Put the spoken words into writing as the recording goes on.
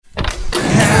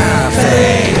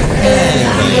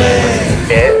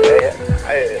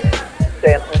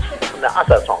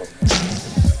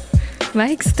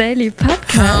Mike's Daily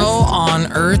Podcast. How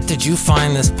on earth did you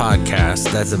find this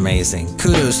podcast? That's amazing.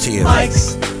 Kudos to you.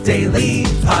 Mike's Daily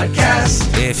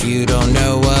Podcast. If you don't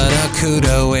know what a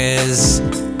kudo is,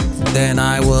 then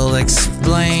I will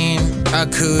explain. A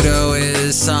kudo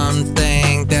is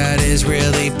something that is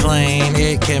really plain.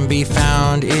 It can be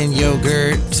found in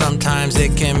yogurt. Sometimes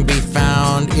it can be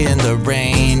found in the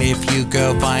rain. If you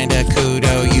go find a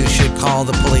kudo, you should call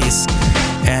the police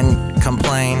and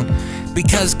complain,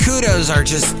 because kudos are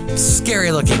just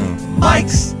scary looking.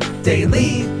 Mike's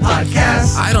Daily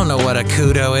Podcast. I don't know what a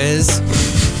kudo is,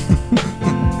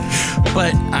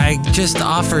 but I just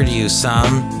offered you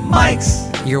some. Mike's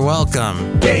You're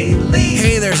welcome. Daily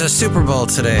Hey, there's a Super Bowl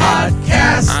today.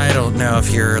 Podcast. I don't know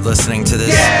if you're listening to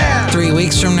this Yeah! 3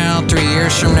 weeks from now, 3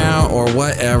 years from now, or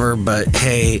whatever, but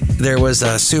hey, there was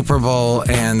a Super Bowl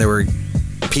and there were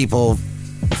people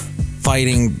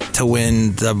fighting to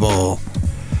win the bowl.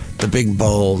 The big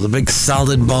bowl, the big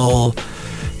solid bowl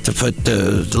to put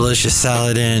the delicious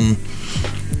salad in.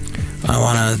 I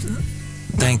want to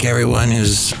thank everyone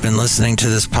who's been listening to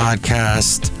this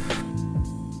podcast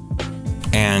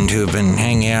and who've been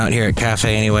hanging out here at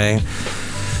Cafe Anyway,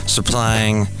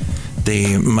 supplying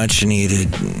the much needed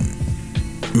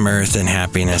mirth and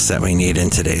happiness that we need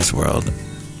in today's world.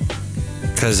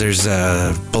 Because there's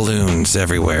balloons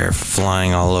everywhere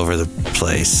flying all over the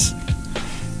place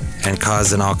and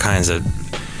causing all kinds of...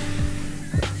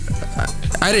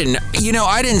 I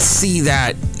didn't see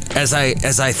that as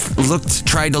I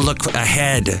tried to look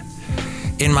ahead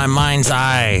in my mind's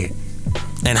eye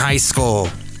in high school.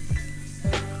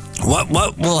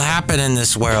 What will happen in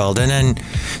this world? And then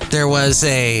there was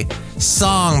a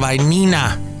song by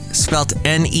Nina, spelled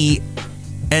Nena,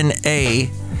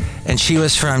 and she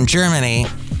was from Germany.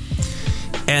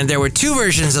 And there were two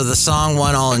versions of the song,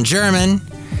 one all in German,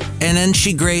 and then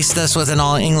she graced us with an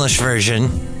all English version.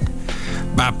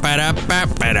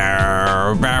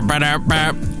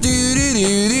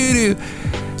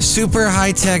 Super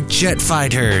high-tech jet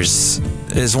fighters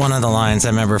is one of the lines I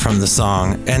remember from the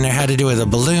song, and it had to do with a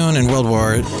balloon and World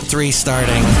War III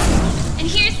starting. And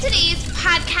here's today's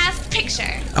podcast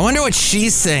picture. I wonder what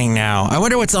she's saying now. I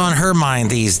wonder what's on her mind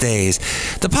these days.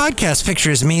 The podcast picture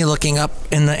is me looking up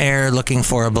in the air looking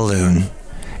for a balloon.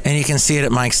 And you can see it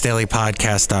at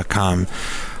mikesdailypodcast.com.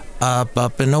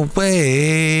 Up and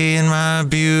away in my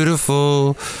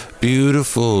beautiful,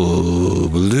 beautiful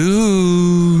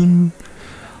balloon.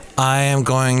 I am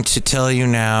going to tell you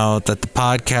now that the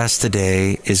podcast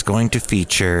today is going to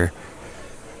feature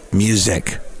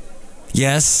music.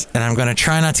 Yes, and I'm going to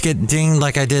try not to get dinged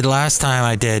like I did last time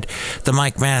I did the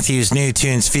Mike Matthews New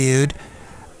Tunes feud.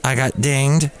 I got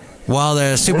dinged. While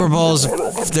the Super Bowls,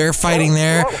 they're fighting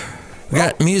there, we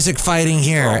got music fighting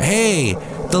here. Hey,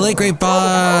 the late great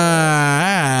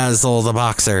Basil the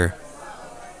boxer.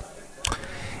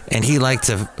 And he liked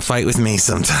to fight with me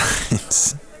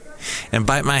sometimes. And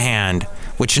bite my hand,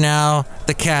 which now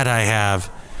the cat I have,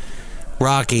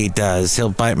 Rocky, does. He'll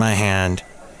bite my hand.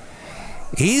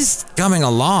 He's coming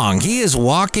along. He is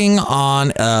walking on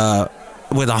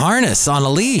with a harness on a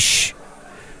leash.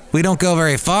 We don't go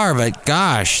very far, but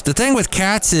gosh, the thing with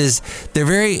cats is they're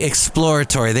very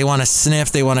exploratory. They want to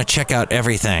sniff. They want to check out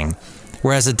everything.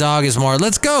 Whereas a dog is more,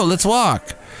 let's go, let's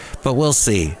walk. But we'll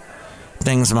see.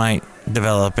 Things might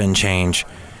develop and change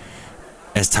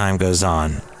as time goes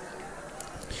on.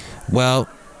 Well,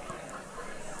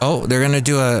 they're going to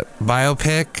do a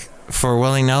biopic for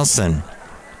Willie Nelson.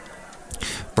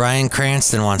 Bryan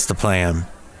Cranston wants to play him.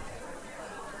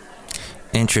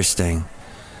 Interesting.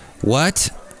 What?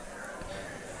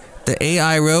 The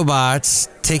AI robots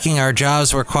taking our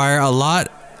jobs require a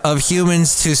lot of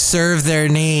humans to serve their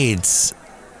needs.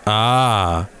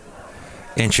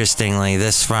 Interestingly,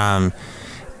 this from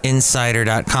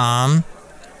Insider.com.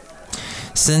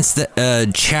 Since the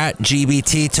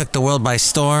ChatGPT took the world by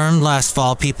storm last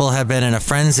fall, people have been in a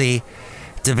frenzy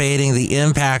debating the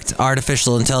impact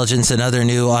artificial intelligence and other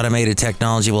new automated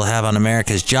technology will have on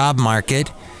America's job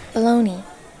market. Baloney.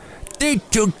 They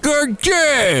took our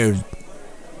jobs,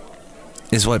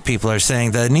 is what people are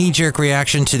saying. The knee-jerk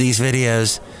reaction to these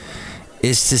videos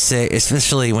is to say,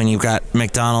 especially when you've got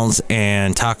McDonald's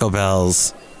and Taco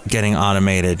Bell's getting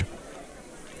automated.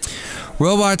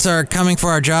 Robots are coming for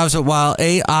our jobs, but while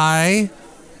AI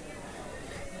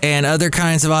and other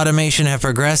kinds of automation have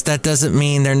progressed, that doesn't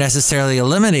mean they're necessarily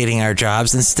eliminating our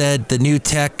jobs. Instead, the new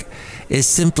tech is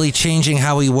simply changing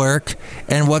how we work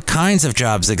and what kinds of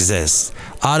jobs exist.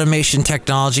 Automation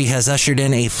technology has ushered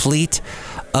in a fleet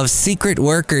of secret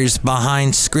workers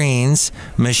behind screens,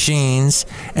 machines,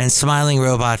 and smiling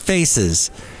robot faces.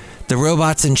 The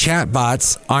robots and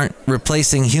chatbots aren't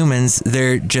replacing humans.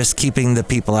 They're just keeping the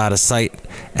people out of sight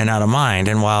and out of mind.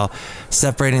 And while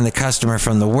separating the customer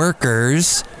from the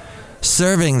workers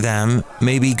serving them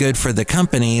may be good for the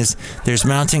companies, there's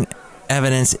mounting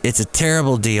evidence it's a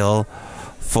terrible deal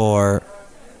for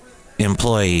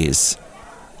employees.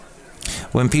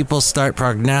 When people start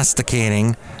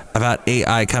prognosticating about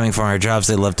AI coming from our jobs,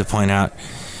 they love to point out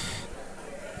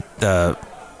the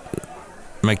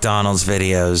McDonald's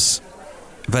videos,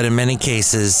 but in many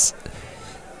cases,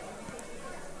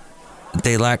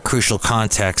 they lack crucial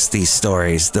context, these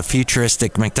stories. The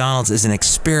futuristic McDonald's is an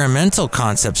experimental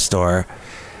concept store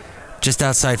just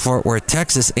outside Fort Worth,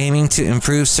 Texas, aiming to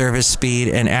improve service speed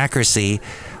and accuracy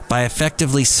by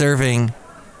effectively severing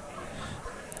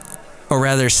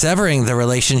the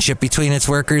relationship between its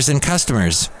workers and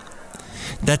customers.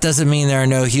 That doesn't mean there are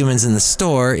no humans in the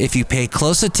store. If you pay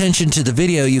close attention to the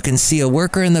video, you can see a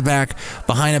worker in the back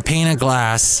behind a pane of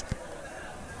glass.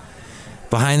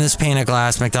 Behind this pane of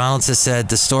glass, McDonald's has said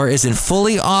the store isn't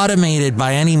fully automated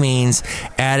by any means,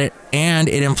 and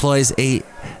it employs a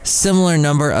similar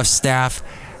number of staff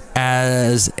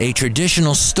as a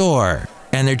traditional store.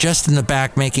 And they're just in the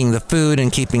back making the food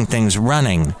and keeping things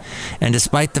running. And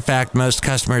despite the fact most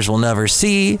customers will never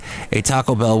see a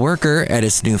Taco Bell worker at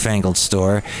its newfangled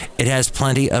store, it has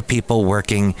plenty of people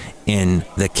working in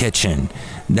the kitchen.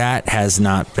 That has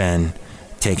not been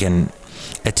taken.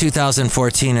 A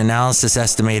 2014 analysis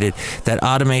estimated that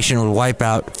automation would wipe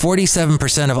out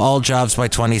 47% of all jobs by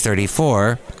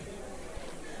 2034.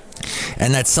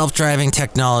 And that self-driving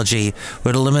technology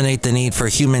would eliminate the need for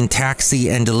human taxi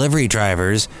and delivery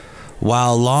drivers,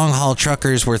 while long-haul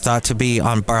truckers were thought to be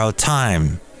on borrowed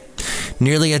time.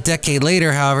 Nearly a decade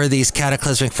later, however, these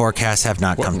cataclysmic forecasts have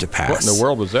not come to pass. What in the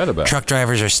world was that about? Truck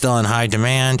drivers are still in high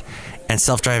demand, and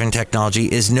self-driving technology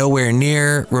is nowhere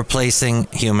near replacing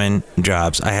human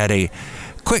jobs. I had a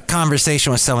quick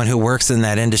conversation with someone who works in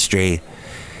that industry,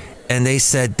 and they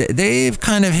said they've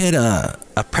kind of hit a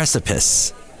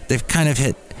precipice. They've kind of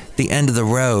hit the end of the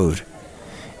road,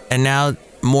 and now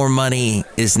more money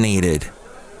is needed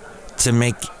to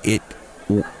make it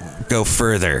go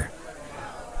further.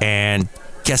 And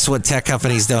guess what tech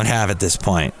companies don't have at this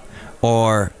point?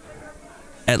 Or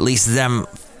at least them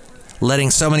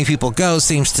letting so many people go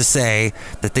seems to say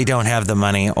that they don't have the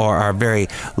money or are very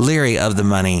leery of the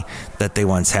money that they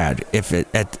once had,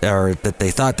 or that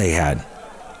they thought they had.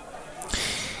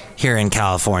 Here in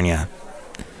California,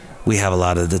 we have a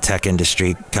lot of the tech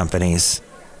industry companies.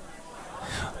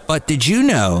 But did you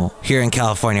know, here in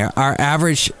California, our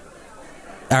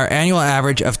annual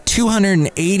average of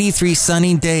 283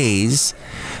 sunny days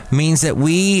means that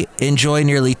we enjoy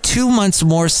nearly 2 months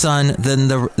more sun than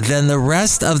the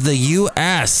rest of the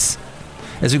U.S.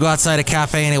 As we go outside a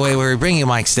cafe anyway, we're bringing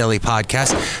Mike's Daily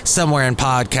Podcast somewhere in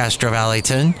Podcastro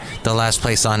Valleyton, the last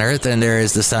place on earth, and there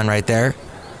is the sun right there.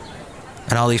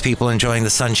 And all these people enjoying the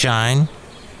sunshine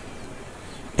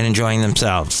and enjoying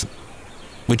themselves,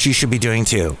 which you should be doing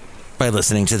too by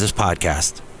listening to this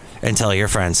podcast, and tell your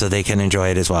friends so they can enjoy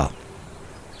it as well.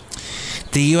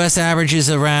 The U.S. averages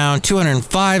around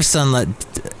 205 sunlit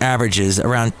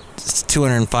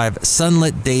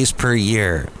days per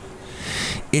year.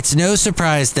 It's no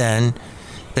surprise then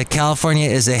that California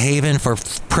is a haven for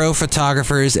pro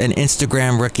photographers and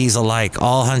Instagram rookies alike,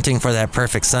 all hunting for that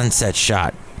perfect sunset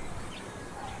shot.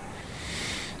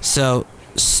 So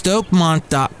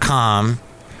Stokemont.com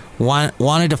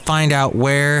wanted to find out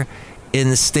where in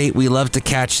the state we love to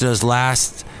catch those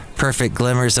last perfect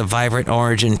glimmers of vibrant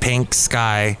orange and pink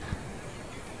sky.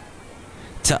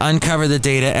 To uncover the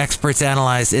data, experts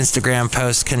analyzed Instagram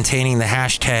posts containing the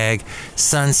hashtag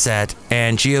sunset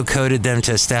and geocoded them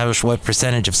to establish what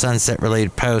percentage of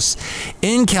sunset-related posts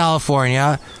in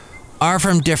California are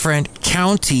from different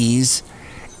counties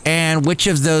and which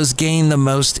of those gain the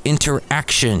most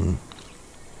interaction.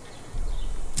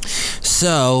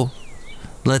 So,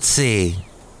 let's see.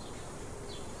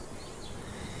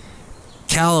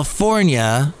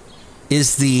 California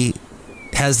is the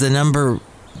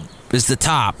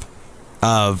top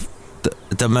of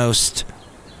the most,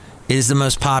 is the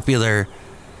most popular,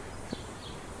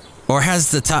 or has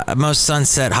the most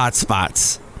sunset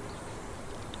hotspots.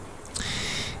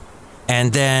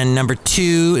 And then number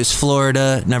 2 is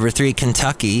Florida, number 3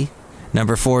 Kentucky,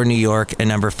 number 4 New York, and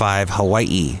number 5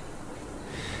 Hawaii.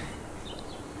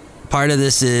 Part of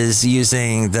this is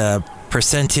using the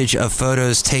percentage of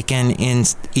photos taken in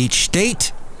each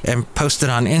state and posted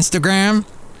on Instagram,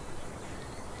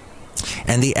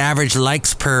 and the average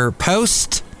likes per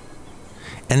post,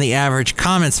 and the average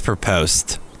comments per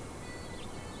post.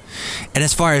 And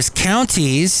as far as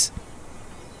counties,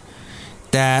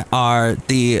 that are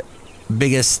the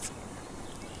biggest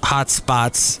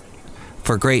hotspots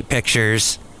for great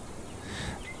pictures.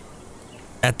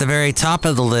 At the very top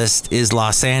of the list is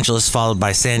Los Angeles, followed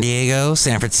by San Diego,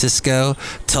 San Francisco,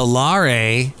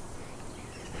 Tulare,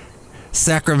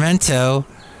 Sacramento,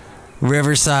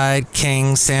 Riverside,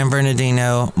 King, San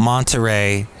Bernardino,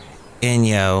 Monterey,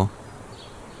 Inyo,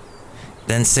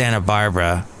 then Santa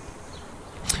Barbara.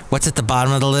 What's at the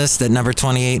bottom of the list at number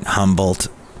 28? Humboldt.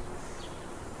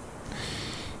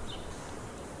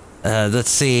 Let's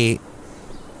see.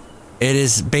 It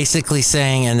is basically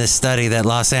saying in this study that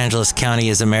Los Angeles County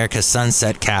is America's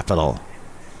sunset capital.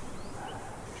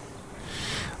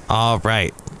 All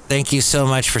right. Thank you so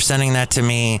much for sending that to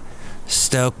me,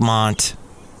 Stokemont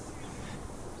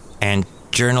and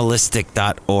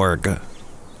journalistic.org.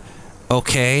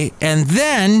 Okay, and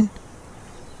then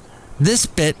this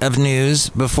bit of news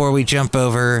before we jump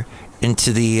over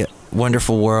into the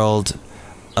wonderful world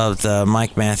of the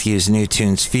Mike Matthews New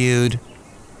Tunes feud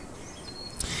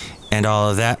and all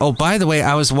of that. Oh, by the way,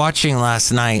 I was watching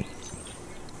last night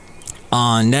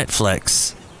on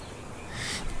Netflix.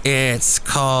 It's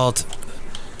called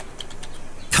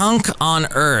Kunk on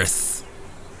Earth.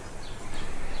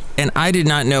 And I did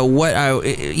not know what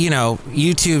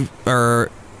YouTube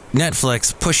or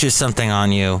Netflix pushes something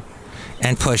on you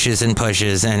and pushes and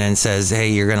pushes and then says,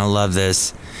 hey, you're going to love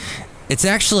this. It's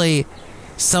actually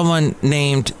someone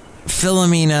named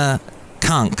Philomena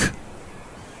Kunk.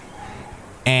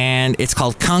 And it's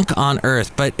called Kunk on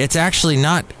Earth, but it's actually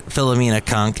not Philomena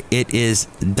Kunk. It is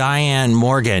Diane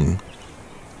Morgan.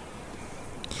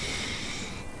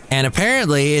 And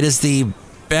apparently it is the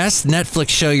best Netflix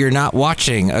show you're not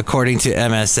watching, according to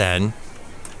MSN.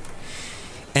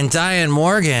 And Diane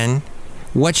Morgan,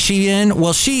 what's she in?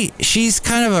 Well, she's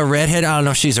kind of a redhead. I don't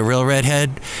know if she's a real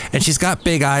redhead. And she's got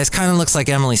big eyes. Kind of looks like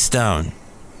Emily Stone.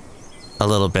 A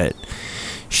little bit.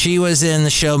 She was in the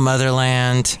show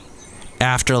Motherland,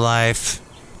 Afterlife.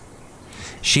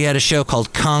 She had a show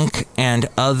called Kunk and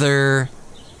Other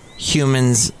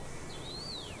Humans.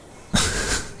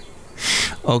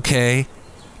 Okay.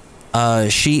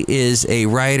 She is a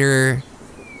writer.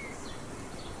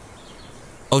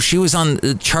 Oh, she was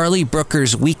on Charlie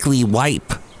Brooker's Weekly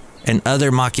Wipe and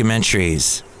other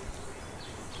mockumentaries.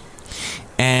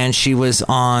 And she was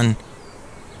on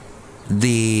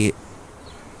the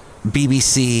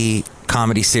BBC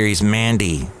comedy series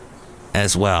Mandy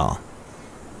as well.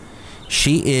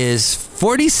 She is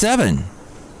 47.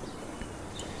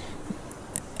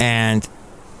 And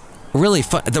really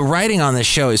fun. The writing on this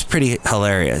show is pretty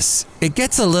hilarious. It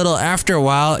gets a little, after a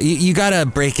while, you gotta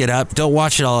break it up. Don't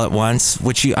watch it all at once,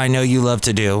 which I know you love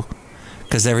to do,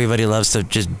 because everybody loves to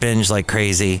just binge like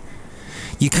crazy.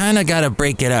 You kind of gotta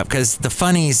break it up, because the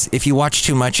funnies, if you watch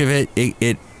too much of it,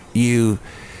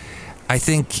 I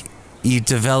think you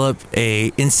develop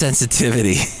a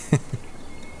insensitivity.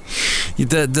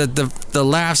 The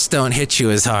laughs don't hit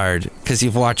you as hard because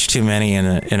you've watched too many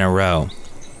in a row.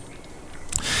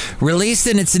 Released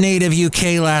in its native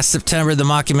UK last September, the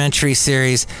mockumentary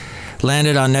series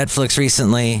landed on Netflix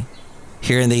recently.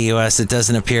 Here in the US, it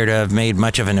doesn't appear to have made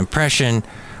much of an impression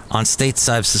on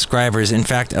stateside subscribers. In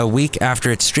fact, a week after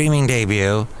its streaming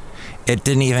debut, it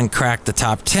didn't even crack the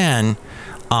top 10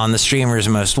 on the streamer's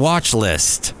most watched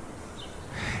list.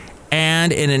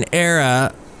 And in an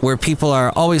era where people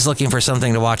are always looking for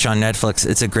something to watch on Netflix,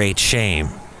 it's a great shame.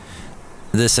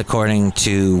 This according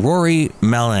to Rory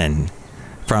Mellon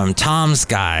from Tom's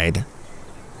Guide.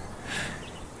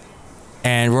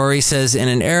 And Rory says, in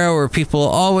an era where people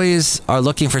always are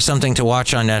looking for something to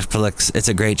watch on Netflix, it's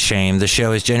a great shame. The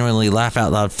show is genuinely laugh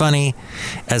out loud funny,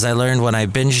 as I learned when I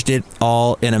binged it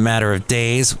all in a matter of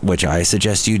days, which I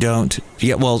suggest you don't.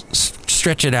 Yeah, well,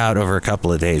 stretch it out over a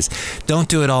couple of days. Don't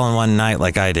do it all in one night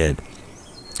like I did.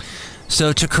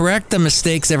 So to correct the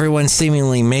mistakes everyone's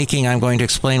seemingly making, I'm going to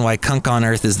explain why Kunk on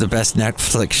Earth is the best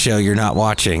Netflix show you're not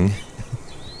watching.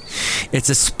 It's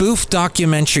a spoof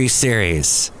documentary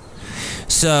series.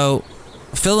 So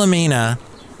Philomena,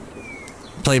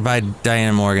 played by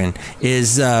Diane Morgan,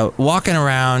 is walking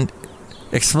around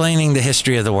explaining the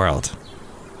history of the world.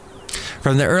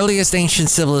 From the earliest ancient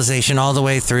civilization all the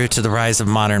way through to the rise of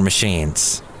modern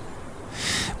machines.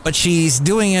 But she's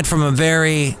doing it from a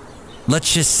very,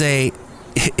 let's just say,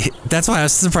 that's why I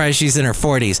was surprised she's in her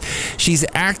 40s. She's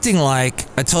acting like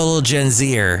a total Gen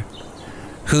Zer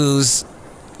who's,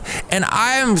 and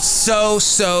I am so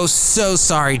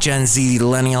sorry, Gen Z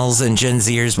millennials and Gen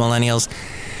Zers millennials.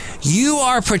 You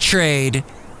are portrayed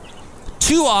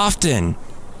too often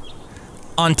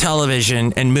on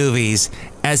television and movies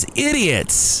as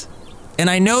idiots.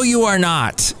 And I know you are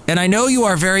not. And I know you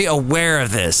are very aware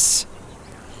of this.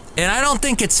 And I don't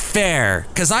think it's fair,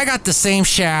 because I got the same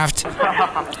shaft,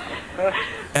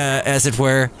 as it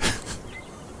were.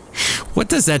 What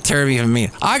does that term even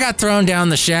mean? I got thrown down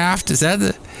the shaft? Is that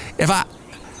the...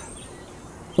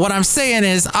 What I'm saying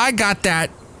is, I got that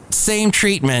same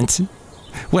treatment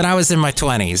when I was in my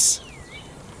 20s.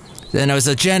 Then I was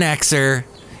a Gen Xer,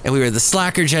 and we were the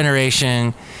slacker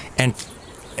generation, and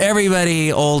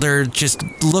everybody older just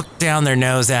looked down their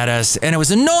nose at us, and it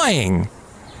was annoying.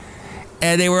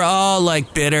 And they were all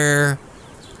like bitter,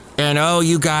 and oh,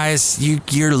 you guys,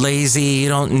 you're lazy, you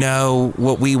don't know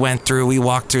what we went through. We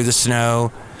walked through the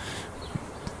snow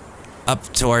up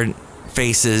to our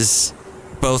faces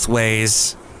both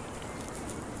ways.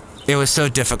 It was so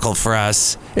difficult for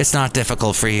us. It's not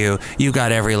difficult for you. You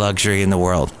got every luxury in the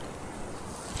world.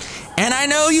 And I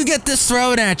know you get this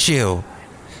thrown at you.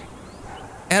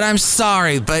 And I'm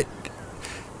sorry, but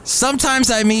sometimes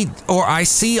I meet or I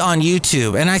see on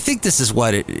YouTube, and I think this is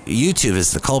what YouTube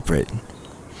is the culprit.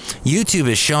 YouTube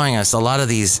is showing us a lot of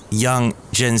these young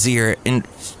Gen Zer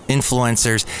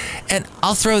influencers. And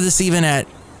I'll throw this even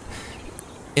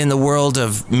in the world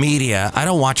of media. I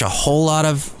don't watch a whole lot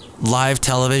of live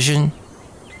television,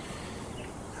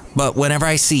 but whenever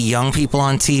I see young people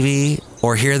on TV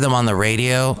or hear them on the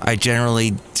radio, I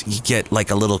generally get like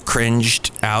a little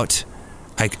cringed out.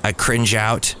 I cringe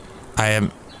out.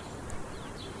 I'm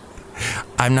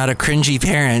not a cringy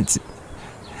parent,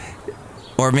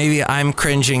 or maybe I'm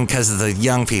cringing because of the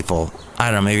young people. I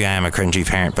don't know, maybe I am a cringy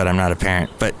parent, but I'm not a parent.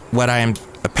 But what I am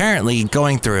apparently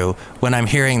going through when I'm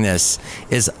hearing this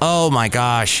is, oh my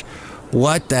gosh,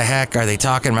 what the heck are they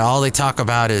talking about? All they talk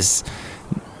about is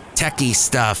techie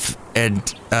stuff and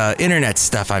internet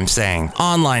stuff, I'm saying.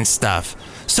 Online stuff.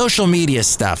 Social media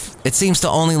stuff. It seems to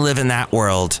only live in that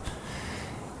world.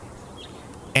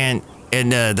 And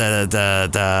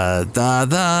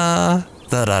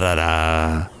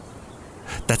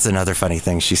that's another funny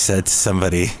thing she said to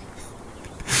somebody.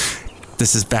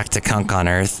 This is back to Kunk on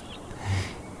Earth.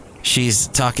 She's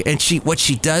talking, and what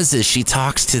she does is she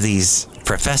talks to these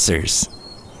professors,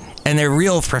 and they're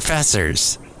real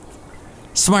professors,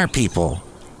 smart people,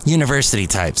 university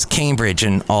types, Cambridge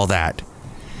and all that.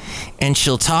 And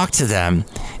she'll talk to them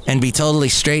and be totally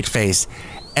straight-faced,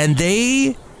 and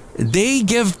they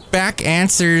give back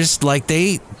answers like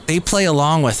they play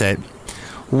along with it.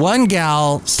 One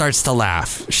gal starts to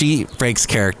laugh. She breaks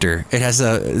character. There's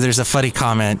a funny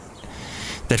comment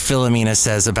that Philomena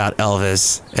says about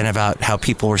Elvis and about how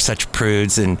people were such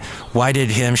prudes, and why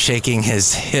did him shaking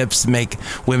his hips make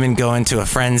women go into a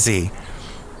frenzy?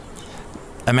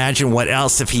 Imagine what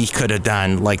else if he could have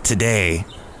done, like today.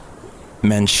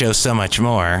 Men show so much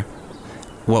more.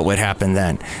 What would happen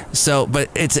then? So, but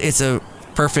it's a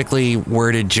perfectly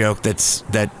worded joke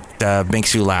that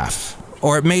makes you laugh.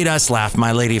 Or it made us laugh,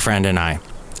 my lady friend and I.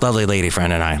 Lovely lady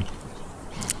friend and I.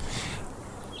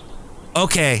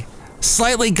 Okay,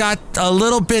 slightly got a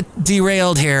little bit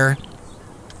derailed here.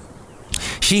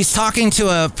 She's talking to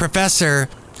a professor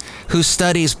who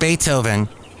studies Beethoven.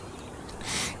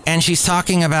 And she's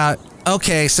talking about,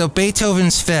 okay, so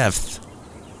Beethoven's Fifth.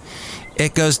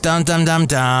 It goes dum dum dum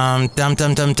dum, dum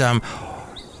dum dum dum.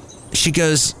 She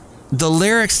goes, the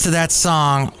lyrics to that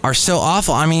song are so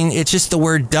awful. I mean, it's just the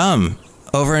word dumb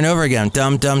over and over again.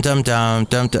 Dum dum dum dum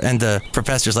dum dum. And the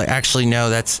professor's like, actually, no,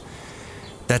 that's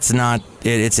not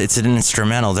it. It's an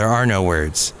instrumental. There are no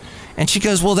words. And she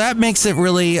goes, well, that makes it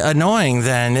really annoying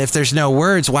then. If there's no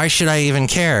words, why should I even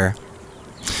care?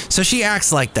 So she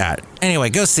acts like that. Anyway,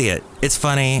 go see it. It's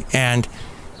funny. And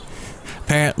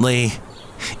apparently,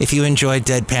 if you enjoy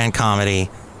deadpan comedy,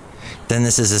 then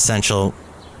this is essential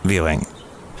viewing.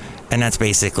 And that's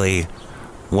basically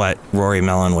what Rory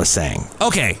Mellon was saying.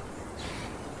 Okay.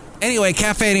 Anyway,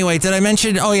 Cafe Anyway, did I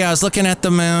mention? Oh yeah, I was looking at the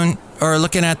moon, or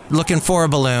looking for a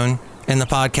balloon in the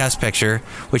podcast picture,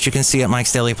 which you can see at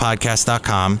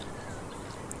mikesdailypodcast.com.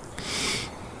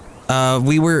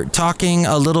 We were talking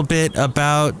a little bit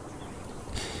about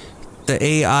the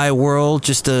AI world,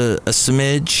 just a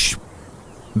smidge.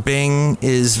 Bing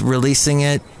is releasing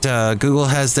it. Google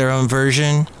has their own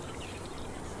version.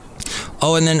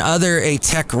 Oh, and then a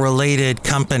tech-related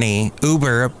company,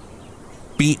 Uber,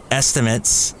 beat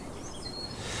estimates.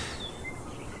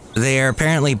 They are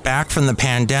apparently back from the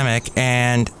pandemic,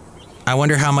 and I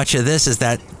wonder how much of this is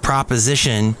that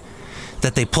proposition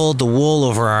that they pulled the wool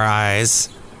over our eyes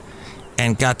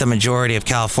and got the majority of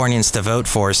Californians to vote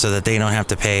for, so that they don't have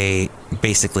to pay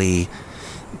basically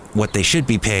what they should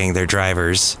be paying their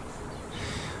drivers.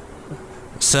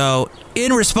 So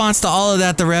in response to all of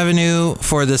that, the revenue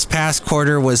for this past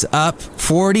quarter was up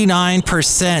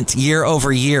 49% year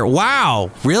over year.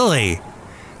 Wow, really?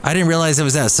 I didn't realize it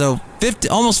was that. So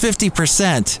almost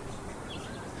 50%.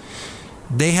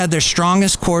 They had their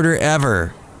strongest quarter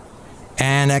ever,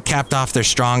 and that capped off their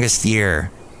strongest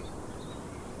year.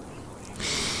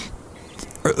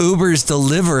 Uber's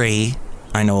delivery,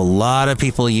 I know a lot of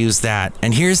people use that.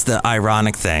 And here's the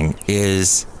ironic thing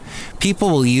is people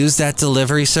will use that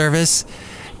delivery service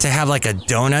to have like a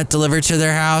donut delivered to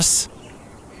their house.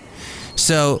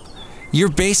 So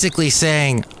you're basically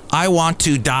saying, I want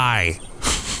to die.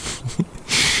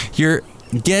 You're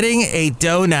getting a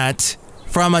donut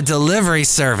from a delivery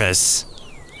service.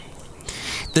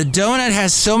 The donut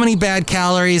has so many bad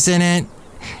calories in it,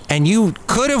 and you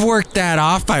could have worked that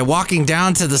off by walking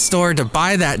down to the store to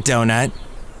buy that donut.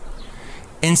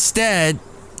 Instead,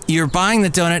 you're buying the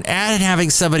donut and having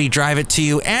somebody drive it to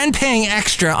you and paying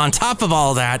extra on top of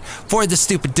all that for the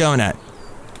stupid donut.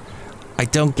 I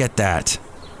don't get that.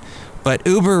 But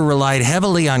Uber relied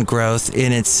heavily on growth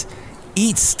in its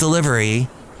Eats delivery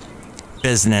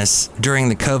business during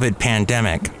the COVID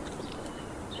pandemic.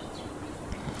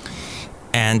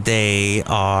 And they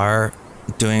are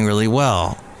doing really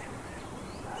well.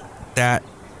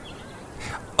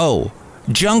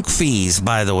 Junk fees,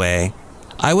 by the way.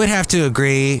 I would have to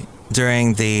agree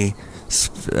during the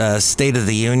State of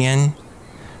the Union.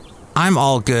 I'm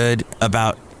all good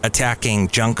about attacking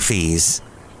junk fees.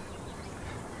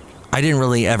 I didn't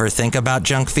really ever think about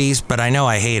junk fees, but I know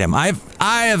I hate them. I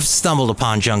have stumbled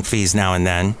upon junk fees now and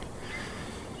then.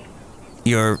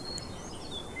 You're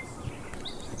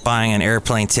buying an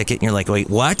airplane ticket and you're like, wait,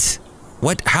 what?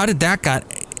 What? How did that got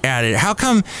added? How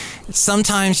come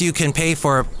sometimes you can pay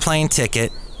for a plane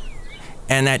ticket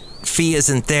and that fee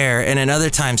isn't there, and then other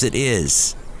times it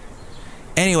is?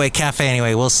 Anyway,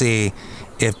 we'll see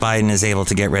if Biden is able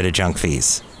to get rid of junk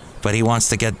fees. But he wants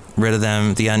to get rid of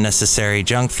them, the unnecessary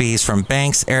junk fees from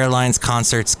banks, airlines,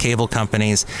 concerts, cable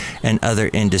companies, and other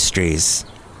industries.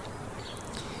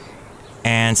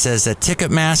 And says that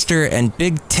Ticketmaster and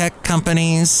big tech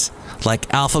companies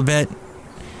like Alphabet,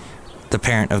 the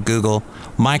parent of Google,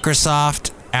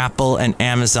 Microsoft, Apple, and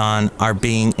Amazon are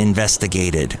being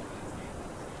investigated.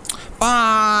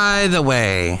 By the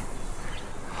way,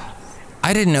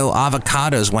 I didn't know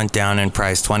avocados went down in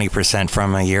price 20%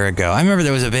 from a year ago. I remember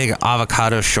there was a big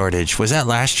avocado shortage. Was that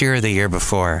last year or the year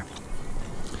before?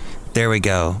 There we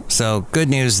go. So good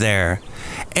news there.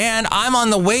 And I'm on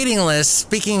the waiting list.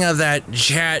 Speaking of that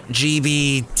chat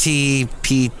GBT,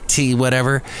 PT,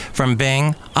 whatever from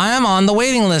Bing, I am on the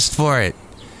waiting list for it.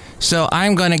 So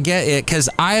I'm going to get it because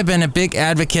I have been a big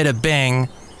advocate of Bing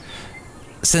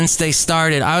since they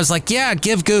started. I was like, yeah,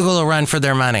 give Google a run for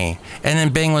their money. And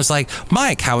then Bing was like,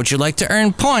 Mike, how would you like to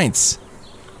earn points?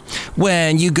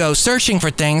 When you go searching for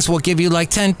things, we'll give you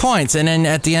like 10 points. And then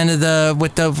at the end of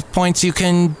with the points, you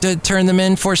can turn them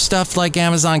in for stuff like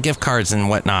Amazon gift cards and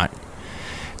whatnot.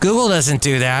 Google doesn't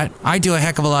do that. I do a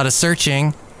heck of a lot of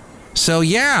searching. So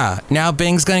yeah, now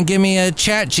Bing's going to give me a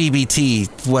chat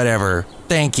GBT, whatever.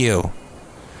 Thank you.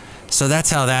 So that's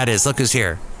how that is. Look who's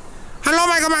here. Hello,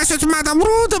 Michael Masters, Madam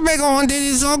Ruth. It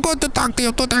is so good to talk to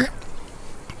you today.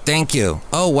 Thank you.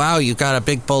 Oh, wow, you got a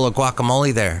big bowl of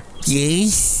guacamole there.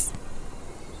 Yes.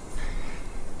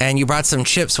 And you brought some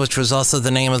chips, which was also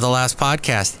the name of the last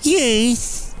podcast.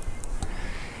 Yes.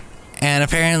 And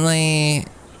apparently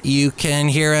you can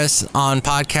hear us on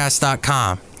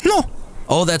podcast.com. No.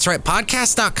 Oh, that's right.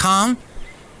 Podcast.com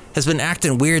has been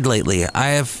acting weird lately. I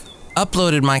have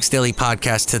uploaded Mike's Daily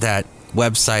Podcast to that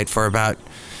website for about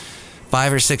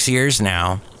 5 or 6 years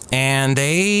now. And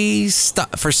they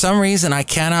for some reason, I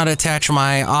cannot attach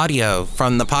my audio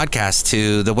from the podcast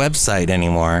to the website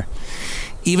anymore.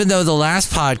 Even though the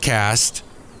last podcast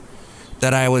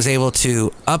that I was able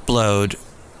to upload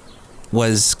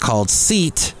was called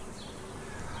Seat,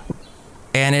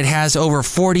 and it has over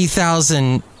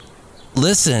 40,000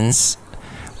 listens,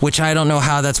 which I don't know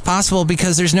how that's possible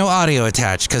because there's no audio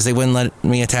attached because they wouldn't let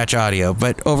me attach audio,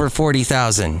 but over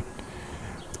 40,000.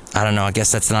 I don't know. I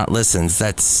guess that's not listens.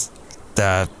 That's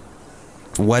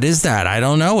what is that? I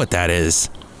don't know what that is.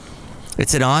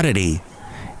 It's an oddity.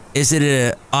 Is it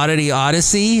an oddity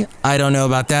odyssey? I don't know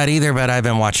about that either, but I've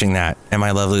been watching that. And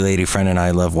my lovely lady friend and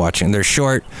I love watching. They're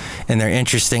short and they're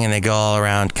interesting and they go all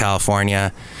around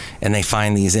California and they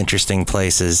find these interesting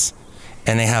places.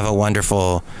 And they have a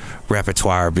wonderful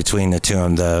repertoire between the two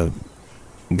of them,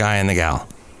 the guy and the gal.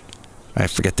 I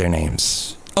forget their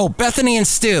names. Oh, Bethany and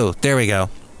Stu. There we go.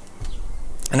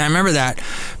 And I remember that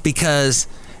because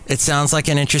it sounds like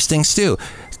an interesting stew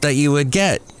that you would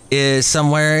get is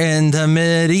somewhere in the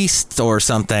Mideast or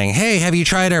something. Hey, have you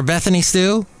tried our Bethany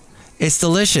stew? It's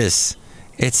delicious.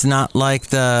 It's not like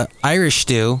the Irish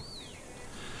stew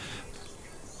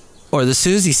or the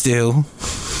Susie stew.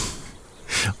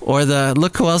 Or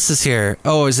look who else is here.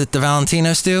 Oh, is it the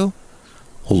Valentino stew?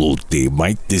 Hello there,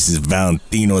 Mike. This is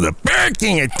Valentino, the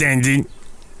parking attendant.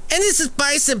 And this is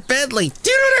Bison Bentley.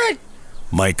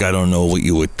 Mike, I don't know what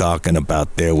you were talking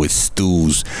about there with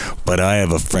stews, but I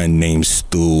have a friend named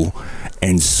Stu,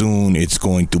 and soon it's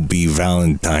going to be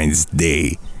Valentine's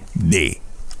Day.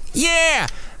 Yeah,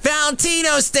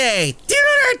 Valentino's Day.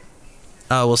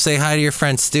 Well, say hi to your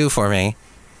friend Stu for me.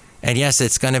 And yes,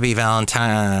 it's going to be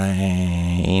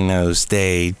Valentino's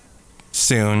Day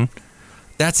soon.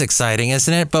 That's exciting,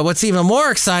 isn't it? But what's even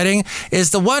more exciting is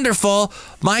the wonderful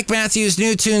Mike Matthews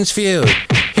New Tunes Feud.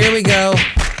 Here we go.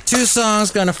 2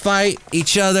 songs going to fight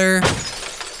each other.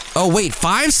 Oh, wait,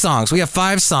 5 songs. We have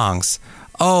 5 songs.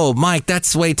 Oh, Mike,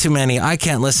 that's way too many. I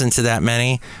can't listen to that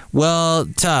many. Well,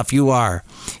 tough, you are.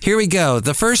 Here we go.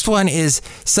 The first one is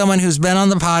someone who's been on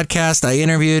the podcast. I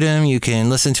interviewed him. You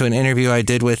can listen to an interview I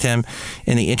did with him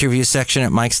in the interview section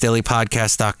at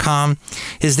mikesdailypodcast.com.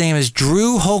 His name is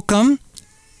Drew Holcomb.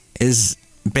 His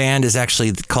band is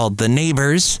actually called The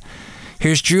Neighbors.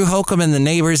 Here's Drew Holcomb and The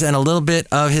Neighbors and a little bit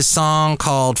of his song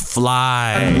called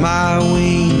Fly. My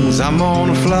wings, I'm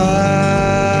gonna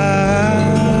fly.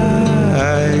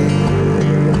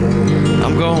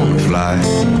 I'm gonna fly.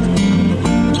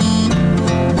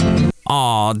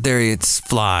 Aw, there it's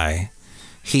Fly.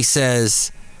 He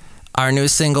says, our new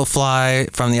single Fly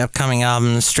from the upcoming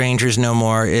album Strangers No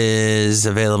More is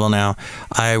available now.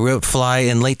 I wrote Fly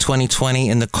in late 2020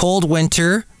 in the cold of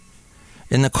winter,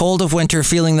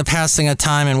 feeling the passing of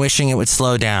time and wishing it would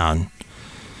slow down.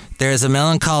 There is a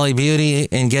melancholy beauty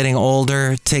in getting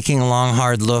older, taking long,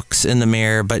 hard looks in the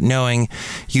mirror, but knowing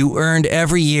you earned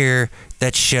every year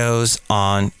that shows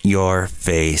on your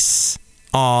face.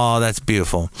 Oh, that's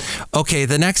beautiful. Okay,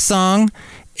 the next song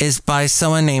is by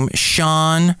someone named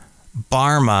Sean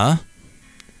Barma.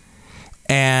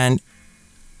 And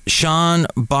Sean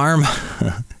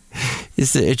Barma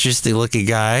is an interesting looking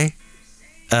guy.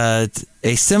 A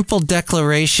simple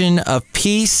declaration of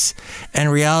peace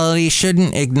and reality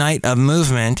shouldn't ignite a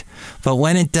movement, but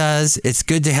when it does, it's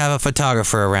good to have a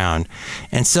photographer around.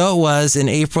 And so it was in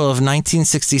April of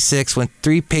 1966 when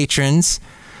 3 patrons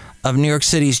of New York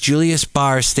City's Julius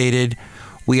Bar stated,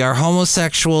 "We are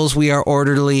homosexuals, we are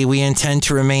orderly, we intend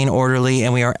to remain orderly,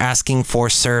 and we are asking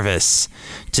for service."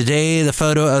 Today, the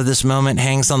photo of this moment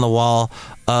hangs on the wall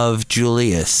of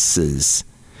Julius's.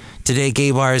 Today, gay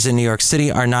bars in New York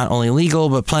City are not only legal,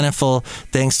 but plentiful,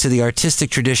 thanks to the artistic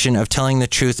tradition of telling the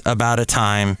truth about a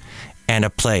time and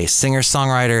a place.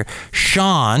 Singer-songwriter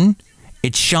Sean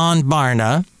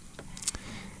Barna,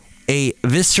 a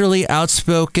viscerally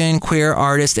outspoken queer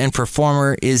artist and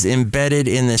performer, is embedded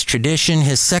in this tradition.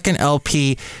 His second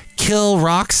LP, Kill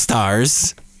Rock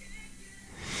Stars.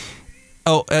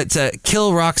 It's a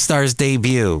Kill Rock Stars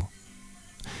debut.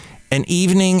 An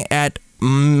Evening at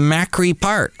Macri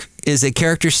Park is a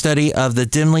character study of the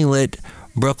dimly lit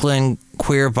Brooklyn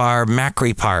queer bar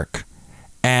Macri Park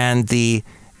and the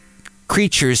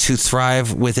creatures who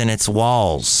thrive within its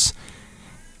walls.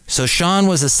 So Sean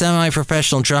was a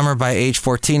semi-professional drummer by age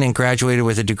 14 and graduated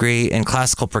with a degree in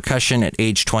classical percussion at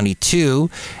age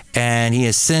 22. And he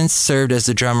has since served as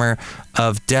the drummer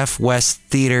of Deaf West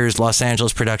Theater's Los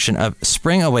Angeles production of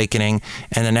Spring Awakening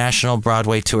and the national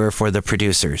Broadway tour for The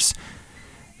Producers.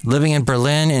 Living in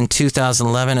Berlin in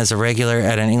 2011 as a regular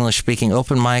at an English-speaking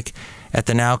open mic at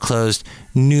the now-closed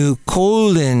New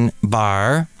Colden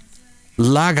Bar,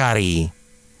 Lagari,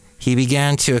 he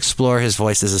began to explore his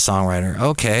voice as a songwriter.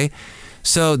 Okay,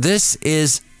 so this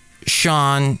is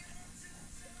Sean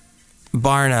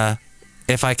Barna.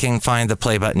 If I can find the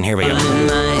play button, here we go.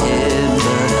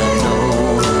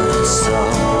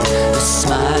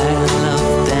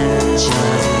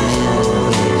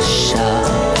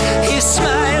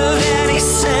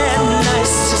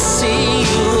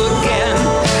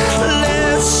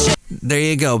 There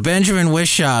you go. Benjamin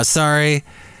Wishaw. Sorry,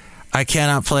 I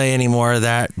cannot play any more of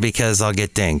that because I'll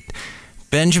get dinged.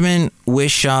 Benjamin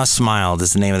Wishaw Smiled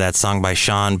is the name of that song by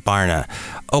Sean Barna.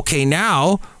 Okay,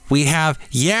 now we have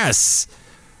Yes.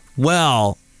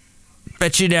 Well,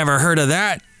 bet you never heard of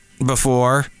that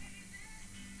before.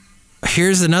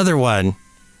 Here's another one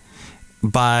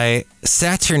by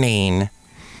Saturnine.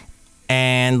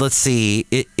 And let's see,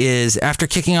 it is after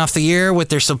kicking off the year with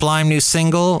their sublime new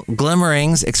single,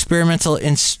 Glimmerings, experimental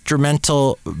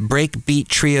instrumental breakbeat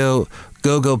trio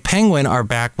Go-Go Penguin are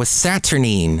back with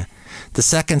Saturnine, the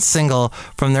second single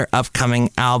from their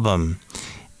upcoming album.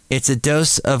 It's a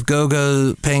dose of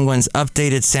Go-Go Penguin's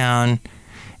updated sound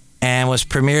and was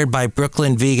premiered by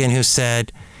Brooklyn Vegan, who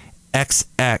said,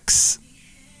 XX.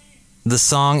 The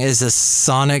song is a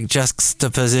sonic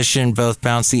juxtaposition, both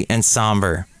bouncy and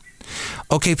somber.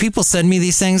 Okay, people send me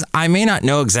these things. I may not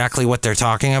know exactly what they're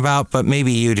talking about, but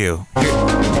maybe you do.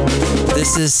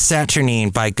 This is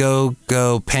Saturnine by Go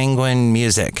Go Penguin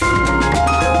Music.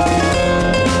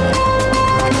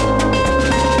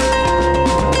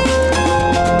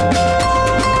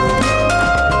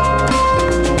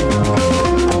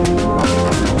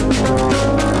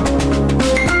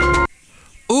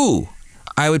 Ooh,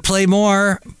 I would play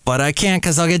more, but I can't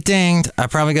because I'll get dinged. I'm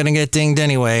probably going to get dinged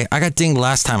anyway. I got dinged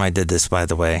last time I did this, by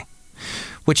the way.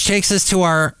 Which takes us to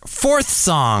our fourth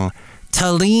song,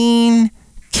 Talene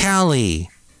Cali.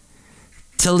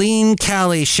 Talene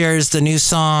Cali shares the new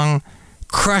song,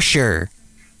 Crusher.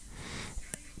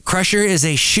 Crusher is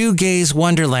a shoegaze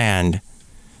wonderland,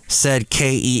 said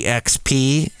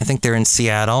KEXP. I think they're in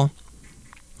Seattle.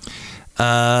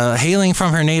 Hailing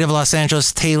from her native Los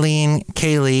Angeles, Talene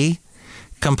Cali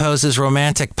composes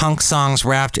romantic punk songs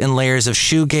wrapped in layers of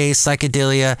shoegaze,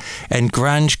 psychedelia, and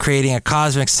grunge, creating a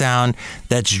cosmic sound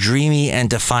that's dreamy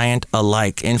and defiant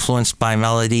alike, influenced by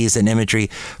melodies and imagery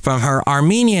from her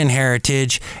Armenian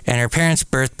heritage and her parents'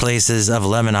 birthplaces of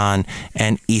Lebanon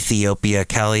and Ethiopia.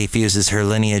 Cali fuses her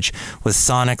lineage with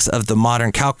sonics of the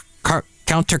modern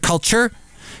counterculture.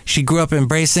 She grew up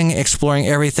embracing, exploring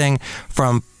everything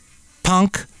from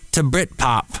punk to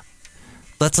Britpop.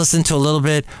 Let's listen to a little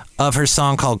bit of her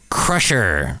song called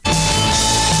Crusher.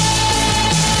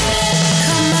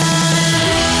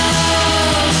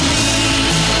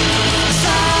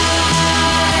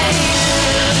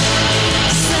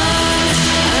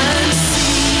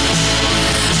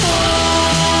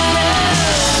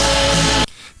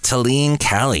 Talene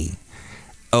Cali.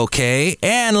 Okay,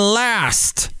 and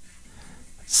last,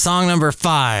 song number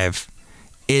 5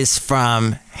 is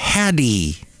from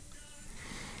Hattie.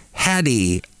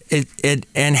 Hattie,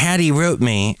 and Hattie wrote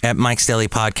me at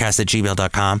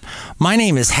mikesdailypodcast@gmail.com. My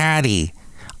name is Hattie.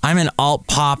 I'm an alt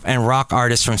pop and rock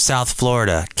artist from South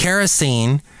Florida.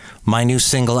 Kerosene, my new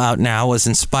single out now, was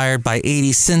inspired by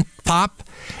 80s synth pop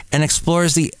and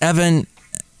explores the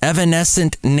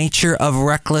evanescent nature of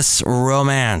reckless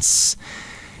romance.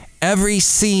 Every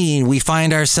scene we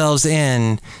find ourselves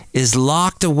in is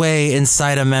locked away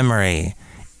inside a memory,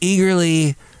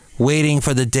 eagerly waiting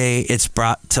for the day it's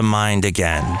brought to mind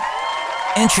again.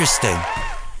 Interesting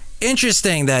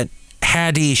that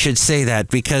Hattie should say that,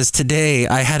 because today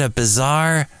I had a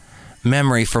bizarre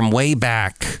memory from way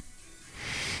back.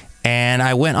 And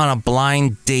I went on a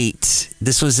blind date.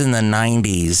 This was in the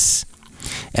 90s.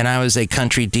 And I was a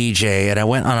country DJ, and I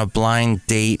went on a blind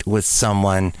date with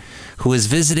someone who was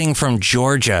visiting from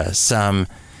Georgia. Some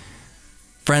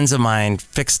friends of mine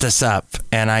fixed us up,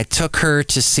 and I took her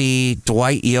to see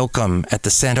Dwight Yoakam at the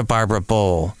Santa Barbara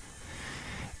Bowl.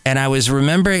 And I was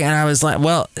remembering, and I was like,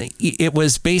 well, it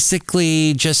was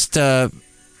basically just,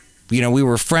 we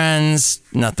were friends.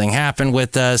 Nothing happened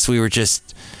with us. We were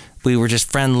just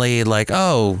friendly, like, it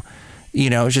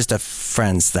was just a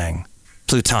friends thing.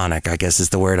 Plutonic, I guess is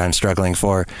the word I'm struggling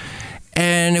for.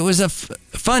 And it was a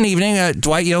fun evening.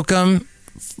 Dwight Yoakam,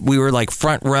 we were like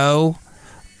front row.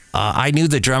 I knew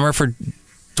the drummer for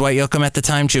Dwight Yoakam at the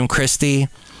time, Jim Christie.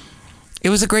 It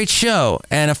was a great show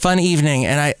and a fun evening.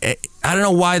 And I don't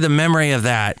know why the memory of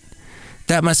that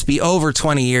must be over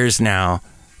 20 years now.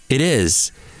 It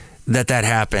is that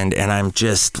happened. And I'm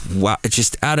just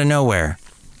out of nowhere.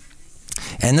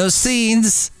 And those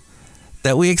scenes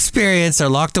that we experience are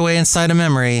locked away inside a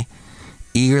memory,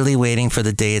 eagerly waiting for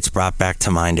the day it's brought back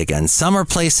to mind again. Some are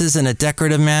places in a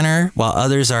decorative manner, while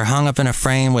others are hung up in a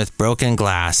frame with broken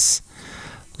glass.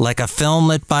 Like a film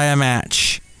lit by a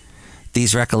match,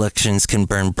 these recollections can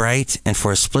burn bright, and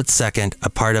for a split second, a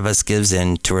part of us gives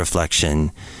in to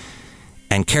reflection.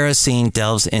 And Kerosene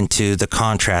delves into the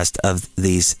contrast of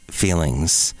these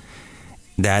feelings.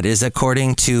 That is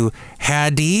according to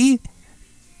Hattie.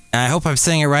 I hope I'm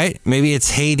saying it right. Maybe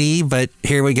it's Haiti, but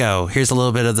here we go. Here's a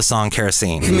little bit of the song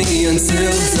Kerosene. Me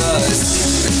until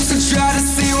dusk, to try to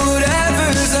see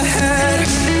whatever's ahead.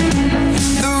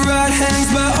 The right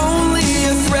hand's my only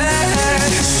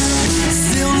thread.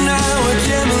 Still now I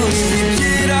can't believe we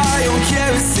did our own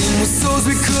kerosene with souls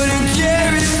we couldn't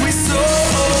carry if we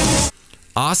sold.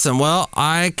 Awesome. Well,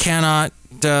 I cannot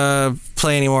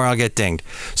play anymore. I'll get dinged.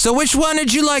 So which one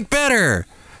did you like better?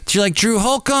 Did you like Drew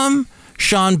Holcomb,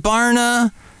 Sean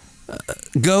Barna,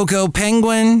 Go Go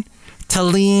Penguin,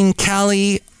 Talene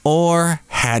Cali, or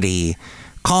Hattie?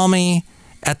 Call me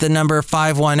at the number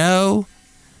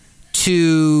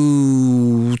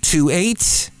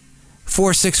 510-228-4228.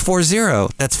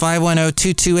 510-228-4640. That's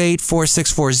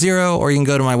 510-228-4640. Or you can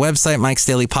go to my website,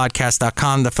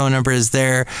 mikesdailypodcast.com. The phone number is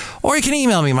there. Or you can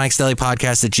email me,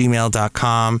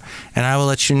 mikesdailypodcast@gmail.com, and I will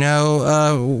let you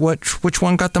know which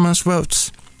one got the most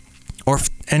votes. Or if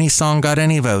any song got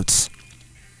any votes.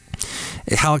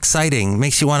 How exciting.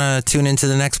 Makes you want to tune into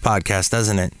the next podcast,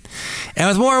 doesn't it? And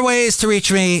with more ways to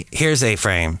reach me, here's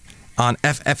A-Frame on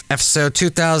episode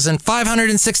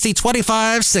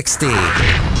 2560-2560.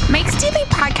 Mike's Daily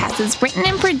Podcast is written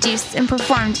and produced and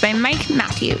performed by Mike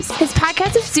Matthews. His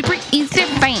podcast is super easy to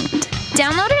find.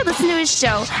 Download or listen to his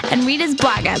show and read his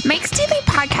blog at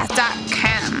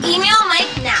mikesdailypodcast.com. Email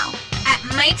Mike now at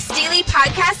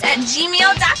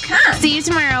mikesdailypodcast@gmail.com. See you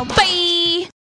tomorrow. Bye!